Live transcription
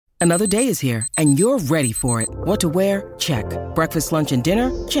Another day is here, and you're ready for it. What to wear? Check. Breakfast, lunch, and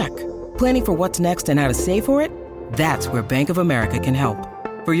dinner? Check. Planning for what's next and how to save for it? That's where Bank of America can help.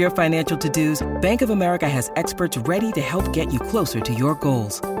 For your financial to-dos, Bank of America has experts ready to help get you closer to your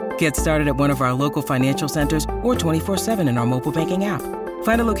goals. Get started at one of our local financial centers or 24/7 in our mobile banking app.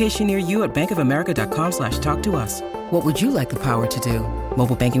 Find a location near you at bankofamerica.com/talktous. What would you like the power to do?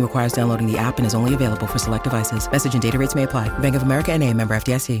 Mobile banking requires downloading the app and is only available for select devices. Message and data rates may apply. Bank of America N.A., member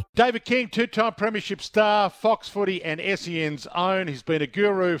FDIC. David King, two-time premiership star, Fox Footy and SEN's own. He's been a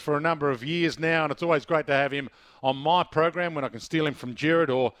guru for a number of years now, and it's always great to have him on my program when I can steal him from Jared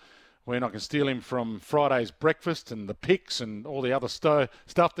or when I can steal him from Friday's breakfast and the picks and all the other stuff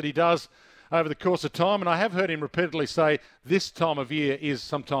that he does over the course of time. And I have heard him repeatedly say this time of year is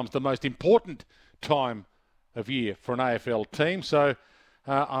sometimes the most important time of year for an AFL team. So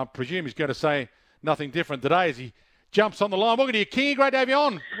I presume he's going to say nothing different today as he jumps on the line. Welcome to you, King. Great to have you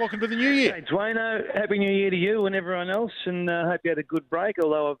on. Welcome to the new year. Hey, Dwayno. Happy New Year to you and everyone else. And hope you had a good break,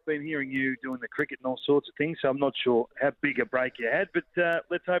 although I've been hearing you doing the cricket and all sorts of things, so I'm not sure how big a break you had. But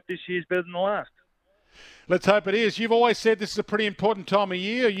let's hope this year's better than the last. Let's hope it is. You've always said this is a pretty important time of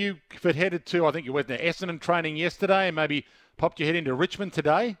year. You had headed to, I think you went to Essendon training yesterday and maybe popped your head into Richmond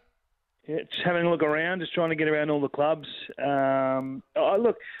today. Yeah, just having a look around, just trying to get around all the clubs.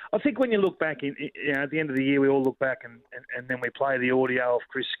 I think when you look back, at the end of the year, we all look back and then we play the audio of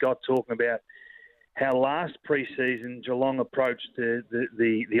Chris Scott talking about how last pre-season Geelong approached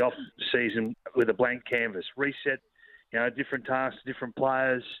the off-season with a blank canvas. Reset, different tasks, different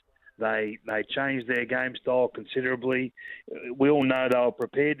players. They changed their game style considerably. We all know they were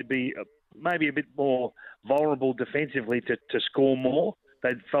prepared to be maybe a bit more vulnerable defensively to score more.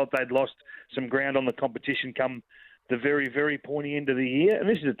 They felt they'd lost some ground on the competition come the very, very pointy end of the year. And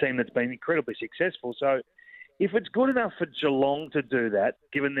this is a team that's been incredibly successful. So if it's good enough for Geelong to do that,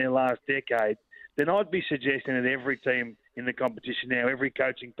 given their last decade, then I'd be suggesting that every team in the competition now, every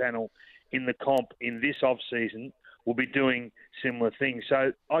coaching panel in the comp in this off-season will be doing similar things.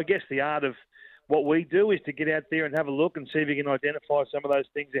 So I guess the art of what we do is to get out there and have a look and see if you can identify some of those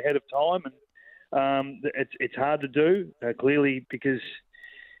things ahead of time. And it's hard to do, clearly, because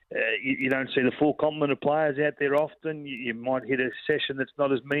you don't see the full complement of players out there often. You might hit a session that's not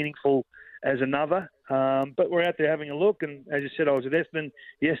as meaningful as another. But we're out there having a look. And as you said, I was at Essendon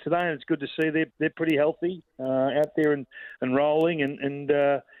yesterday, and it's good to see they're pretty healthy out there and rolling. And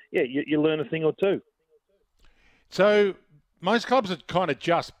you learn a thing or two. So most clubs are kind of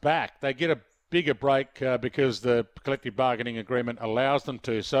just back. They get a bigger break because the collective bargaining agreement allows them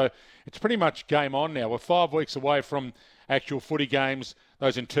to. So it's pretty much game on now. We're 5 weeks away from actual footy games.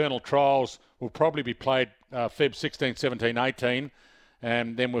 Those internal trials will probably be played Feb 16, 17, 18.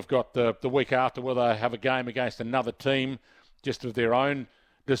 And then we've got the week after where they have a game against another team just of their own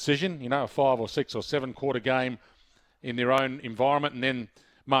decision, a 5 or 6 or 7 quarter game in their own environment. And then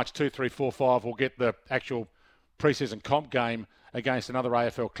March 2, 3, 4, 5 we'll get the actual pre-season comp game against another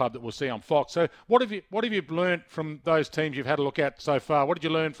AFL club that we'll see on Fox. So what have you learned from those teams you've had a look at so far? What did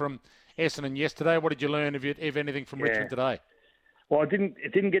you learn from Essendon yesterday? What did you learn, if anything, from Richmond today? Well, it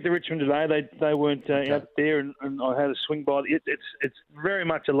didn't get to Richmond today. They weren't out there, and I had a swing by. It's very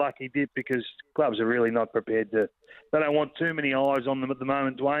much a lucky dip because clubs are really not prepared to. They don't want too many eyes on them at the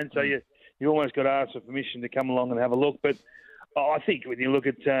moment, Dwayne. So you almost got to ask for permission to come along and have a look. But I think when you look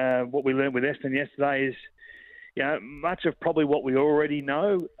at what we learned with Essendon yesterday is, much of probably what we already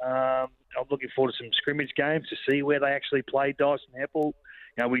know. I'm looking forward to some scrimmage games to see where they actually play Dyson Heppell.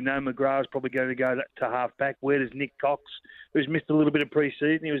 We know McGrath's probably going to go to half-back. Where does Nick Cox, who's missed a little bit of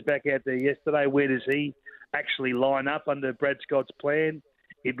pre-season, he was back out there yesterday, where does he actually line up under Brad Scott's plan?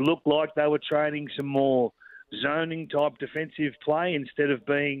 It looked like they were training some more zoning-type defensive play instead of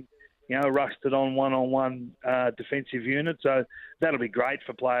being, rusted on one-on-one defensive unit. So that'll be great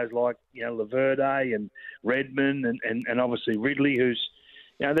for players like, Laverde and Redmond and obviously Ridley, who's,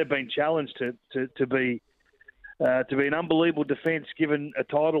 they've been challenged to be an unbelievable defence given a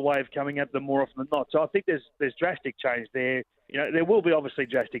tidal wave coming at them more often than not. So I think there's drastic change there. There will be obviously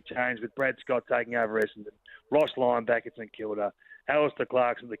drastic change with Brad Scott taking over Essendon, Ross Lyon back at St Kilda, Alistair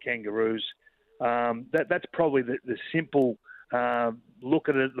Clarkson, the Kangaroos. That's probably the simple look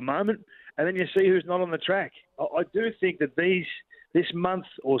at it at the moment. And then you see who's not on the track. I do think that this month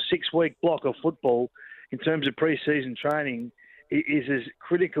or 6-week block of football in terms of pre-season training is as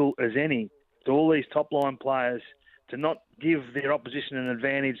critical as any to all these top-line players to not give their opposition an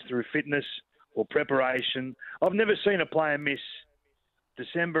advantage through fitness or preparation. I've never seen a player miss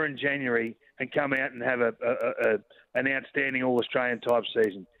December and January and come out and have an outstanding All-Australian type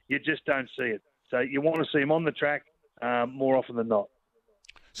season. You just don't see it. So you want to see him on the track more often than not.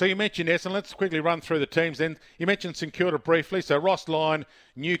 So you mentioned Essendon. Let's quickly run through the teams then. You mentioned St Kilda briefly. So Ross Lyon,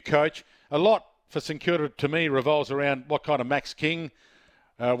 new coach. A lot for St Kilda, to me, revolves around what kind of Max King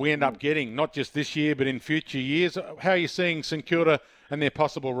we end up getting, not just this year, but in future years. How are you seeing St Kilda and their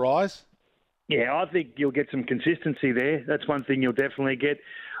possible rise? Yeah, I think you'll get some consistency there. That's one thing you'll definitely get.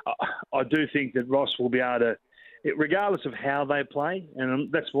 I do think that Ross will be able to, regardless of how they play,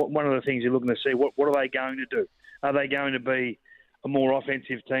 and that's one of the things you're looking to see. What are they going to do? Are they going to be a more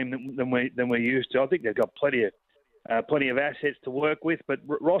offensive team than we're used to? I think they've got plenty of assets to work with, but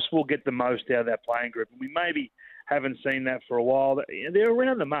Ross will get the most out of that playing group. We maybe haven't seen that for a while. They're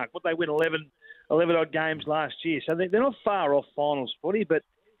around the mark. What, they win 11 odd games last year, so they're not far off finals footy. But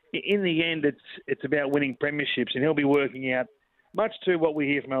in the end, it's about winning premierships, and he'll be working out, much to what we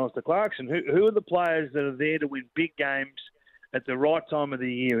hear from Alistair Clarkson, who are the players that are there to win big games at the right time of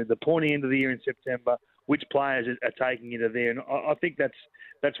the year, at the pointy end of the year in September. Which players are taking you to there? And I think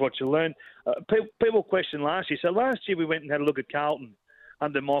that's what you learn. People questioned last year. So last year we went and had a look at Carlton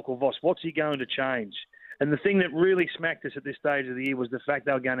under Michael Voss. What's he going to change? And the thing that really smacked us at this stage of the year was the fact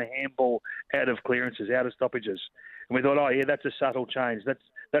they were going to handball out of clearances, out of stoppages. And we thought, oh, yeah, that's a subtle change.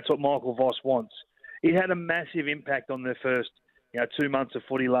 That's what Michael Voss wants. It had a massive impact on their first 2 months of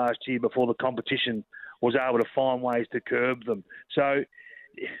footy last year before the competition was able to find ways to curb them. So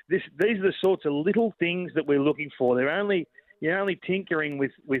these are the sorts of little things that we're looking for. You're only tinkering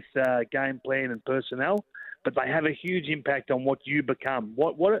with game plan and personnel, but they have a huge impact on what you become.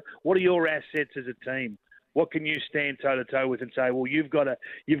 What are your assets as a team? What can you stand toe to toe with and say, well, you've got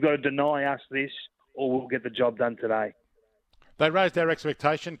to deny us this, or we'll get the job done today. They raised their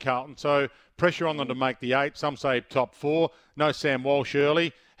expectation, Carlton, so pressure on them to make the 8. Some say top 4. No Sam Walsh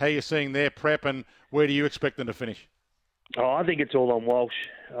early. How are you seeing their prep, and where do you expect them to finish? Oh, I think it's all on Walsh.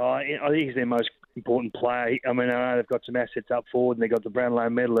 I think he's their most important player. I mean, I know they've got some assets up forward and they've got the Brownlow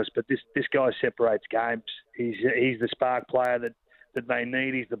medalist, but this guy separates games. He's the spark player that they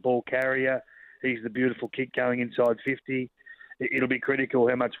need. He's the ball carrier. He's the beautiful kick going inside 50. It'll be critical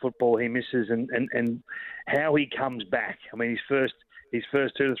how much football he misses and how he comes back. I mean, his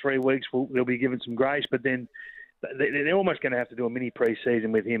first 2 to 3 weeks they'll be given some grace, but then they're almost going to have to do a mini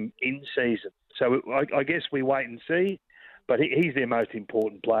pre-season with him in season. So I guess we wait and see. But he's their most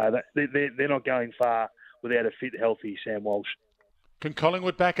important player. They're not going far without a fit, healthy Sam Walsh. Can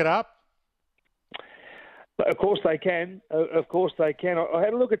Collingwood back it up? Of course they can. Of course they can. I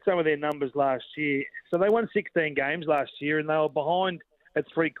had a look at some of their numbers last year. So they won 16 games last year, and they were behind at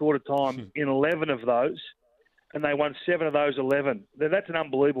three-quarter time in 11 of those, and they won 7 of those 11. That's an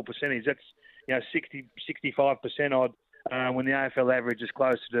unbelievable percentage. That's 65% odd when the AFL average is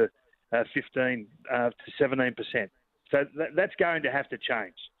closer to 15 to 17%. So that's going to have to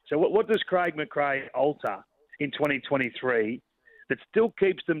change. So what does Craig McRae alter in 2023 that still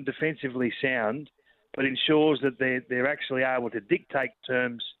keeps them defensively sound, but ensures that they're actually able to dictate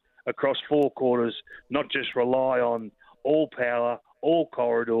terms across 4 quarters, not just rely on all power, all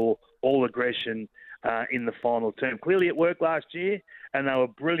corridor, all aggression in the final term? Clearly it worked last year, and they were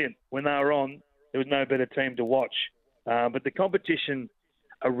brilliant. When they were on, there was no better team to watch. But the competition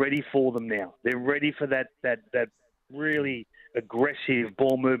are ready for them now. They're ready for that really aggressive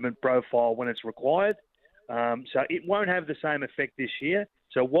ball movement profile when it's required. So it won't have the same effect this year.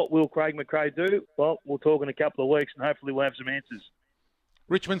 So what will Craig McRae do? Well, we'll talk in a couple of weeks and hopefully we'll have some answers.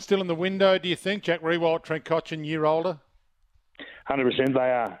 Richmond still in the window, do you think? Jack Riewoldt, Trent Cotchin, year older? 100% they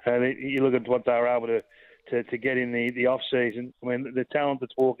are. And you look at what they were able to get in the off-season. I mean, the talent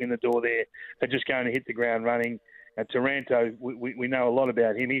that's walking the door there are just going to hit the ground running. And Taranto, we know a lot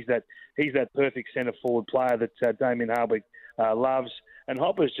about him. He's that perfect centre forward player that Damien Hardwick loves. And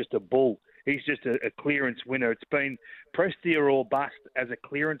Hopper's just a bull. He's just a clearance winner. It's been Prestia or bust as a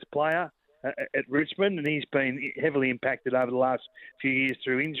clearance player at Richmond, and he's been heavily impacted over the last few years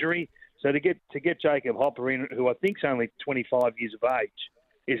through injury. So to get Jacob Hopper in, who I think's only 25 years of age,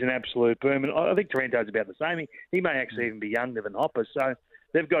 is an absolute boom. And I think Taranto's about the same. He may actually even be younger than Hopper. So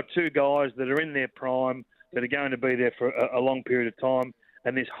they've got 2 guys that are in their prime, that are going to be there for a long period of time,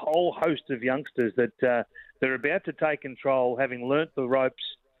 and this whole host of youngsters that are about to take control, having learnt the ropes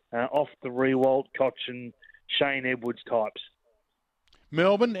off the Riewoldt, Cotchin, Shane Edwards types.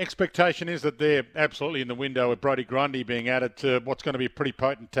 Melbourne, expectation is that they're absolutely in the window with Brodie Grundy being added to what's going to be a pretty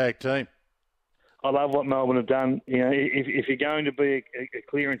potent tag team. I love what Melbourne have done. If you're going to be a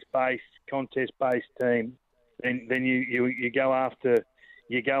clearance-based, contest-based team, then you go after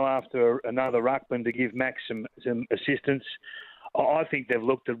another ruckman to give Max some assistance. I think they've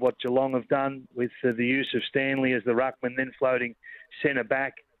looked at what Geelong have done with the use of Stanley as the ruckman, then floating centre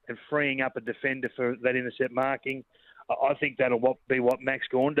back and freeing up a defender for that intercept marking. I think that'll be what Max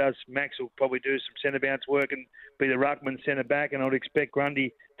Gawn does. Max will probably do some centre bounce work and be the ruckman centre back, and I'd expect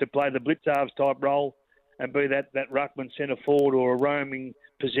Grundy to play the blitz halves type role and be that ruckman centre forward or a roaming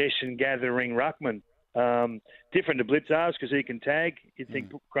possession gathering ruckman. Different to blitz halves because he can tag. You'd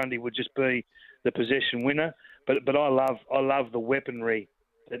think Grundy would just be the possession winner, but I love the weaponry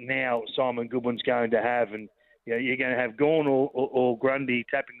that now Simon Goodwin's going to have, and you're going to have Gawn or Grundy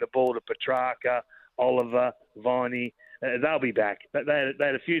tapping the ball to Petrarca, Oliver, Viney. They'll be back. They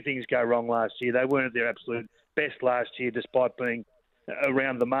had a few things go wrong last year. They weren't at their absolute best last year, despite being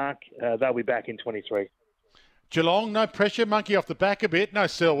around the mark. They'll be back in 23. Geelong, no pressure, monkey off the back a bit. No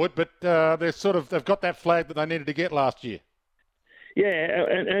Selwood, but they've got that flag that they needed to get last year. Yeah,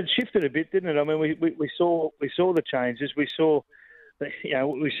 and it shifted a bit, didn't it? I mean, we saw the changes. We saw, they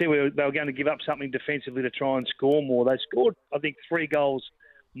were going to give up something defensively to try and score more. They scored, I think, 3 goals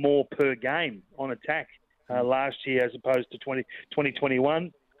more per game on attack last year as opposed to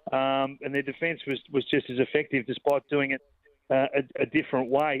 2021, and their defence was just as effective despite doing it a different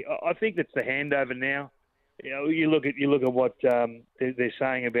way. I think that's the handover now. You look at what they're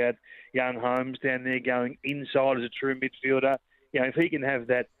saying about young Holmes down there going inside as a true midfielder. If he can have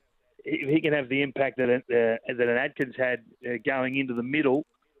that, if he can have the impact that an Adkins had going into the middle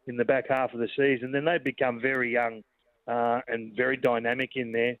in the back half of the season, then they become very young and very dynamic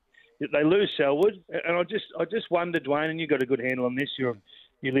in there. They lose Selwood, and I just wonder, Dwayne, and you've got a good handle on this. You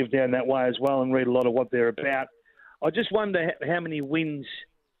live down that way as well and read a lot of what they're about. I just wonder how many wins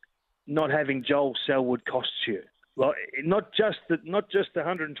not having Joel Selwood costs you. Like not just the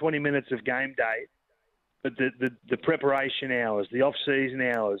 120 minutes of game day, but the preparation hours, the off-season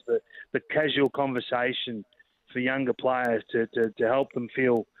hours, the casual conversation for younger players to help them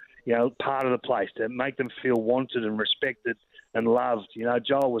feel part of the place, to make them feel wanted and respected and loved.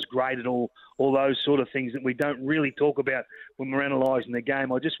 Joel was great at all those sort of things that we don't really talk about when we're analysing the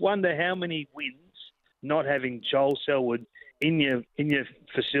game. I just wonder how many wins not having Joel Selwood in your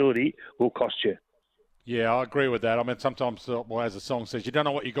facility will cost you. Yeah, I agree with that. I mean, sometimes, as the song says, you don't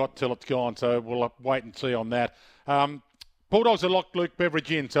know what you got till it's gone, so we'll wait and see on that. Bulldogs have locked Luke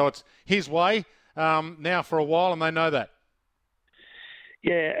Beveridge in, so it's his way now for a while, and they know that.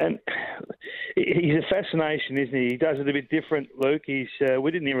 Yeah, and he's a fascination, isn't he? He does it a bit different, Luke. We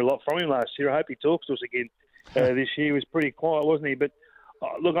didn't hear a lot from him last year. I hope he talks to us again this year. He was pretty quiet, wasn't he? But,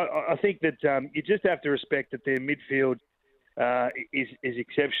 look, I think that you just have to respect that their midfield is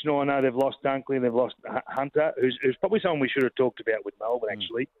exceptional. I know they've lost Dunkley and they've lost Hunter, who's probably someone we should have talked about with Melbourne,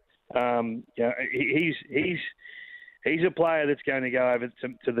 actually. He's a player that's going to go over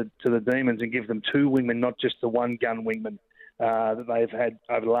to the Demons and give them 2 wingmen, not just the one gun wingman that they've had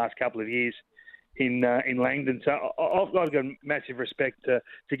over the last couple of years in Langdon. So I've got massive respect to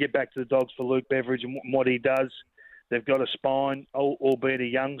get back to the Dogs for Luke Beveridge and what he does. They've got a spine, albeit a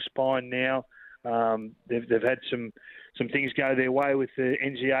young spine now. They've had some things go their way with the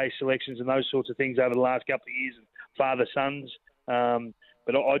NGA selections and those sorts of things over the last couple of years, and father-sons.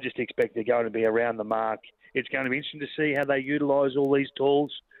 But I just expect they're going to be around the mark. It's going to be interesting to see how they utilise all these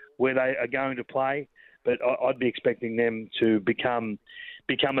tools, where they are going to play. But I'd be expecting them to become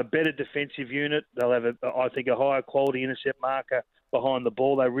a better defensive unit. They'll have, I think, a higher quality intercept marker behind the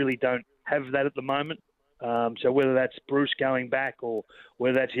ball. They really don't have that at the moment. So whether that's Bruce going back or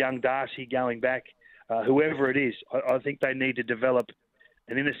whether that's young Darcy going back, whoever it is, I think they need to develop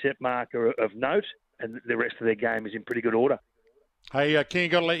an intercept marker of note, and the rest of their game is in pretty good order. Hey, King,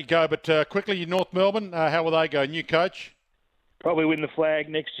 got to let you go, but quickly, North Melbourne, how will they go? New coach? Probably win the flag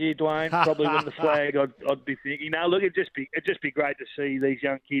next year, Dwayne. Probably win the flag. I'd be thinking. Look, it'd just be great to see these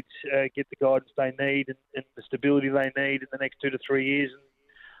young kids get the guidance they need and the stability they need in the next 2 to 3 years, and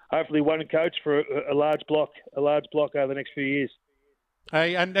hopefully one coach for a large block over the next few years.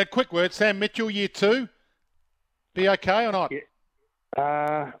 Hey, and a quick word, Sam Mitchell, year 2, be okay or not?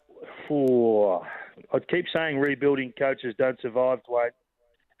 Yeah. I'd keep saying rebuilding coaches don't survive, Dwayne.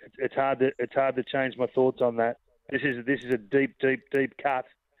 It's hard to change my thoughts on that. This is a deep cut.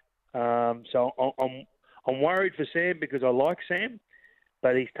 So I'm worried for Sam because I like Sam,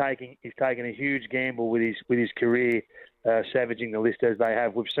 but he's taking a huge gamble with his career, savaging the list as they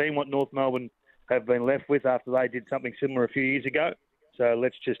have. We've seen what North Melbourne have been left with after they did something similar a few years ago. So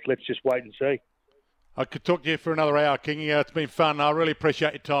let's just wait and see. I could talk to you for another hour, King. It's been fun. I really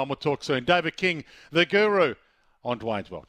appreciate your time. We'll talk soon. David King, the guru, on Dwayne's World.